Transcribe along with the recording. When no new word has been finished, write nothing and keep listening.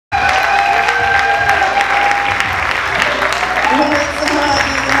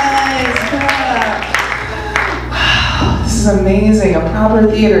is amazing, a proper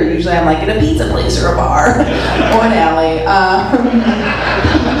theater. Usually I'm like in a pizza place or a bar or an alley.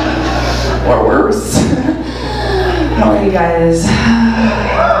 Or worse. How are you guys?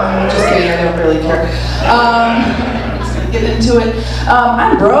 Just kidding, I don't really care. Get into it.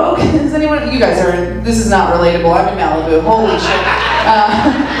 I'm broke. Is anyone? You guys are. This is not relatable. I'm in Malibu. Holy shit.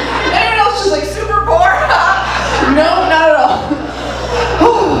 Anyone else just like super poor? No, not at all.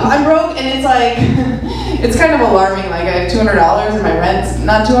 I'm broke, and it's like it's kind of alarming. Like I have $200, and my rent's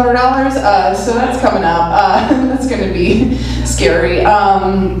not $200. So that's coming up. That's going to be scary.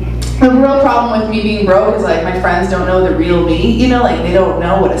 The real problem with me being broke is like my friends don't know the real me, you know, like they don't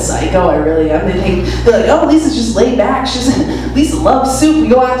know what a psycho I really am. They're like, oh, Lisa's just laid back. Lisa loves soup. We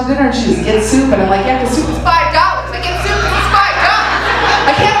go out to dinner and she just gets soup, and I'm like, yeah, because soup is $5. I get soup because it's $5.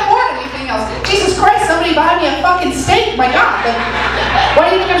 I can't afford anything else. Jesus Christ, somebody buy me a fucking steak. My God. Like, why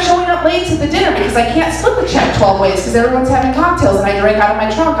do you think I'm showing up late to the dinner? Because I can't split the check 12 ways because everyone's having cocktails and I drank out of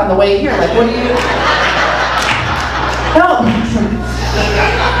my trunk on the way here. Like, what do you? No.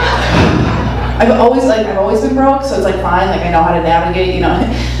 I've always been broke, so it's like fine, like I know how to navigate, you know,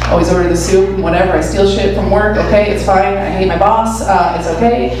 always order the soup, whatever, I steal shit from work, okay, it's fine, I hate my boss, it's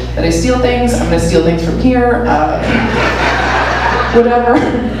okay that I steal things, I'm gonna steal things from here, whatever,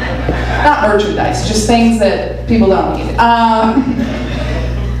 not merchandise, just things that people don't need.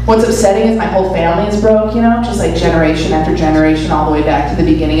 What's upsetting is my whole family is broke, you know, just like generation after generation, all the way back to the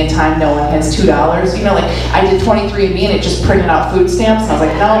beginning of time, no one has $2, you know, like I did 23andMe and it just printed out food stamps, and I was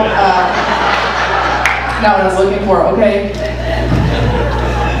like, no, not what I was looking for, okay.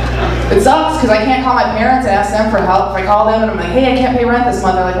 It sucks because I can't call my parents and ask them for help. If I call them and I'm like, hey, I can't pay rent this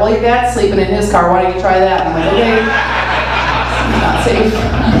month, they're like, well, your dad's sleeping in his car, why don't you try that? And I'm like, okay, not safe.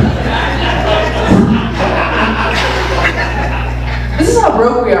 This is how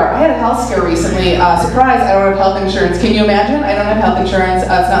broke we are. I had a health scare recently. Surprise, I don't have health insurance. Can you imagine? I don't have health insurance. It's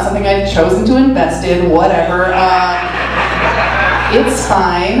not something I've chosen to invest in, whatever. It's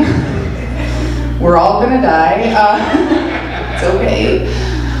fine. We're all gonna die. It's okay.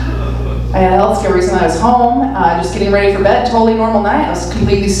 I had a health scare recently. I was home, just getting ready for bed. Totally normal night. I was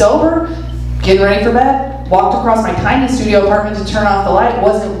completely sober, getting ready for bed. Walked across my tiny studio apartment to turn off the light.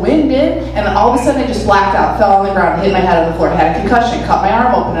 Wasn't winded, and then all of a sudden I just blacked out, fell on the ground, hit my head on the floor. Had a concussion, cut my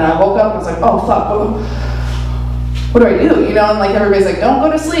arm open, and I woke up and I was like, oh fuck. What do I do? You know, and like everybody's like, don't go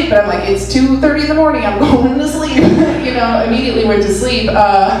to sleep. And I'm like, it's 2:30 in the morning, I'm going to sleep. You know, immediately went to sleep.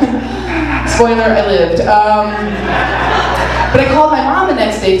 Spoiler, I lived. But I called my mom the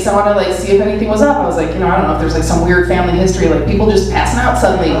next day because I wanted to like see if anything was up. I was like, you know, I don't know if there's like some weird family history, like people just passing out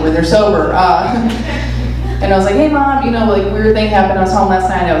suddenly when they're sober. And I was like, hey mom, you know, like weird thing happened. I was home last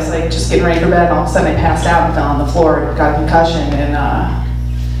night. I was like just getting ready for bed, and all of a sudden I passed out and fell on the floor and got a concussion. And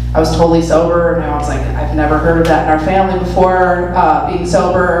I was totally sober, and I was like, I've never heard of that in our family before, being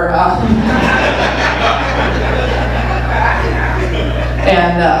sober.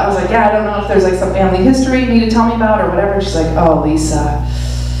 And I was like, yeah, I don't know if there's like some family history you need to tell me about or whatever. And she's like, oh, Lisa,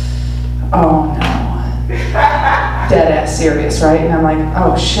 oh no. Dead ass serious, right? And I'm like,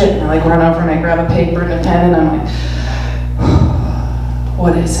 oh shit. And I like run over and I grab a paper and a pen and I'm like,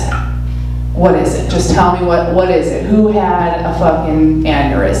 what is it? What is it? Just tell me what is it? Who had a fucking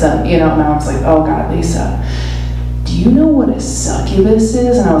aneurysm? You know, and I was like, oh God, Lisa, do you know what a succubus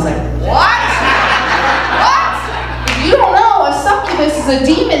is? And I was like, what? What? If you don't know, a succubus is a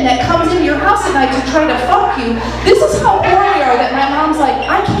demon that comes into your house at night to try to fuck you. This is how poor we are that my mom's like,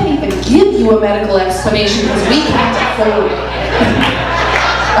 I can't even give you a medical explanation because we can't afford it.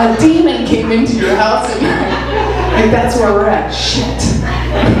 A demon came into your house at night. Like, that's where we're at. Shit.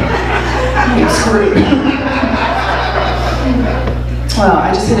 I'm screwed. Well,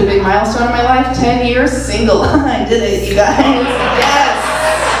 I just hit a big milestone in my life. 10 years single. I did it, you guys. Yes.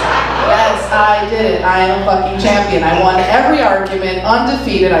 Yes, I did it. I am a fucking champion. I won every argument,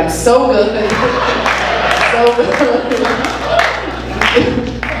 undefeated. I'm so good. So good.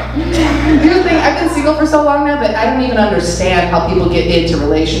 Here's the thing, I've been single for so long now that I don't even understand how people get into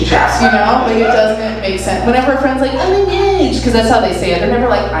relationships, you know? Like, it doesn't make sense. Whenever a friend's like, I'm engaged, because that's how they say it. They're never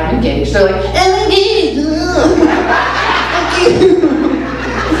like, I'm engaged. They're like, I'm engaged.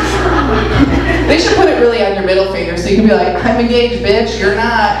 They should put it really on your middle finger so you can be like, I'm engaged, bitch, you're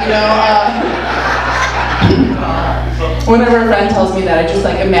not, you know? Whenever a friend tells me that, I just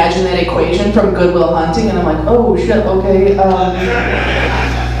like imagine that equation from Good Will Hunting, and I'm like, oh shit, okay.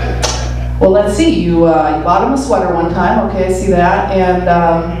 Well, let's see. You bought him a sweater one time. Okay, I see that. And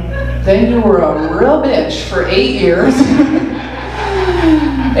then you were a real bitch for 8 years,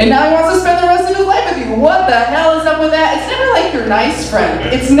 and now he wants to spend the rest of his life with you. what the hell is up with that? It's never like your nice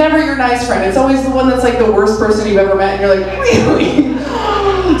friend. It's never your nice friend. It's always the one that's like the worst person you've ever met, and you're like, really?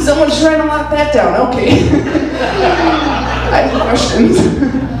 Someone's trying to lock that down, okay. I have questions.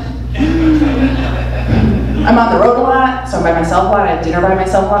 I'm on the road a lot, so I'm by myself a lot. I have dinner by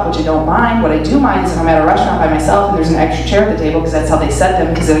myself a lot, which I don't mind. What I do mind is if I'm at a restaurant by myself and there's an extra chair at the table, because that's how they set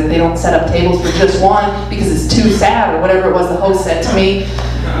them, because they don't set up tables for just one because it's too sad, or whatever it was the host said to me.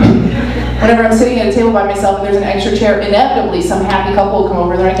 Whenever I'm sitting at a table by myself and there's an extra chair, inevitably some happy couple will come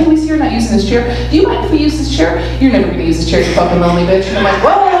over and they're like, hey, we see you're not using this chair. Do you mind if we use this chair? You're never gonna use this chair, you fucking lonely bitch. And I'm like,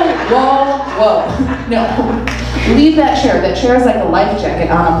 whoa. No. Leave that chair. That chair is like a life jacket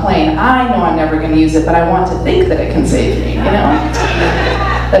on a plane. I know I'm never gonna use it, but I want to think that it can save me, you know?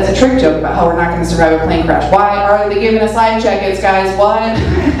 That's a trick joke about how we're not gonna survive a plane crash. Why are they giving us life jackets, guys? What?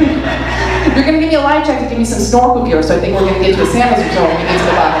 If you're gonna give me a life jacket, give me some snorkel gear, so I think we're gonna get to a sandals resort when we get to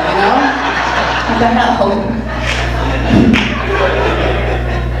the bottom, you know? What the hell?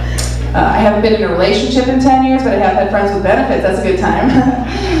 I haven't been in a relationship in 10 years, but I have had friends with benefits. That's a good time.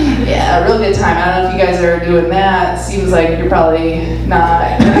 Yeah, a real good time. I don't know if you guys are doing that. Seems like you're probably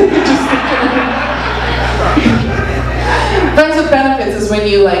not. Friends with benefits is when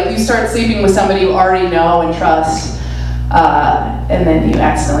you start sleeping with somebody you already know and trust, and then you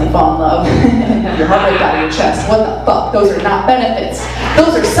accidentally fall in love and have your heart ripped out of your chest. What the fuck? Those are not benefits.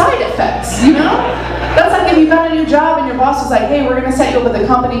 Those are side effects, you know? That's like if you got a new job and your boss was like, hey, we're gonna set you up with a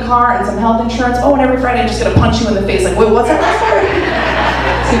company car and some health insurance. Oh, and every Friday I'm just gonna punch you in the face. Like, wait, what's that last part?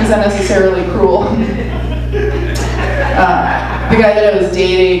 Seems unnecessarily cruel. The guy that I was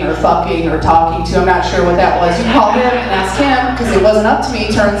dating or fucking or talking to, I'm not sure what that was. You call him and ask him, because it wasn't up to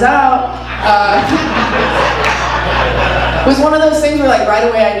me, turns out. It was one of those things where like right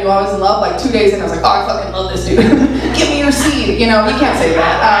away I knew I was in love. Like 2 days in, I was like, oh, I fucking love this dude. Give me your seed. You know, you can't say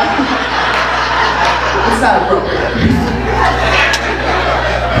that. It's not appropriate.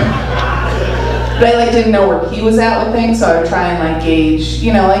 But I didn't know where he was at with things, so I would try and gauge,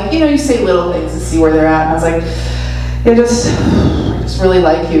 you say little things to see where they're at. And I was like, I just really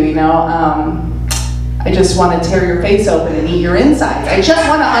like you, you know. I just want to tear your face open and eat your insides. I just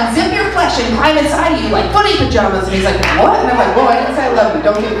want to unzip your flesh and climb inside of you like footy pajamas. And he's like, what? And I'm like, whoa, I didn't say I love you.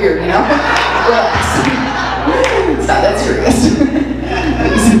 Don't get weird, you know? Relax. It's not that serious.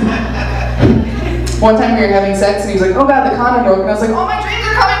 One time we were having sex and he was like, oh God, the condom broke. And I was like, oh, my dreams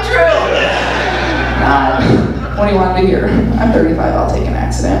are coming true. Not what do you want to hear? I'm 35, I'll take an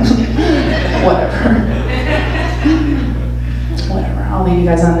accident. Whatever. I'll leave you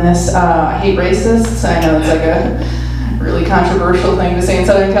guys on this. I hate racists. I know it's like a really controversial thing to say in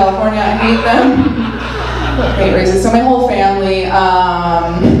Southern California. I hate them. I hate racists. So my whole family,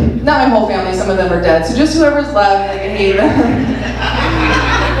 not my whole family, some of them are dead. So just whoever's left, I hate them.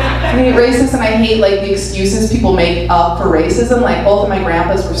 I hate racists, and I hate the excuses people make up for racism. Both of my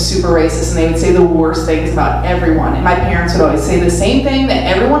grandpas were super racist, and they would say the worst things about everyone. And my parents would always say the same thing that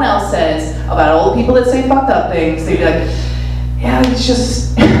everyone else says about all the people that say fucked up things. They'd be like, yeah, it's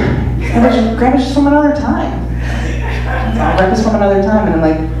just, grandpa's just from another time. Grandpa's from another time, and I'm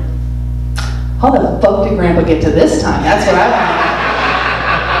like, how the fuck did grandpa get to this time? That's what I want to know.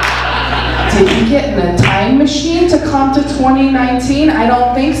 Did he get in a time machine to come to 2019? I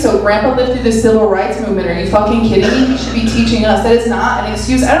don't think so. Grandpa lived through the civil rights movement. Are you fucking kidding me? He should be teaching us. That is not an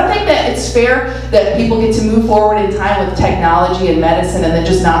excuse. I don't think that it's fair that people get to move forward in time with technology and medicine and then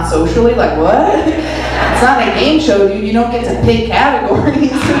just not socially. Like, what? It's not a game show, dude. You don't get to pick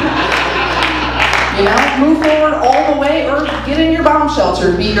categories. You know, move forward all the way or get in your bomb shelter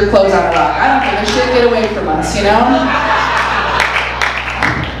and beat your clothes on a rock. I don't give a shit. Get away from us, you know?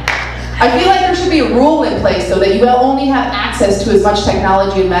 I feel like there should be a rule in place, though, that you will only have access to as much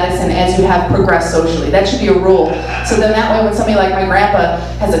technology and medicine as you have progressed socially. That should be a rule. So then that way when somebody like my grandpa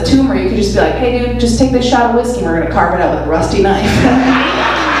has a tumor, you could just be like, hey dude, just take this shot of whiskey and we're going to carve it out with a rusty knife.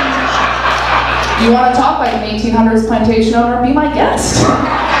 You want to talk like an 1800s plantation owner? Be my guest.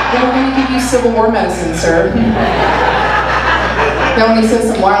 Then we're going to give you Civil War medicine, sir. Then when he says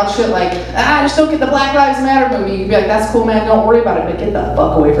some wild shit like, just don't get the Black Lives Matter movie, you can be like, that's cool, man, don't worry about it, but get the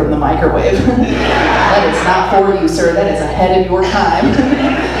fuck away from the microwave. That is not for you, sir. That is ahead of your time.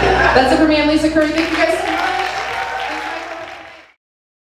 That's it for me. I'm Lisa Curry. Thank you guys so much.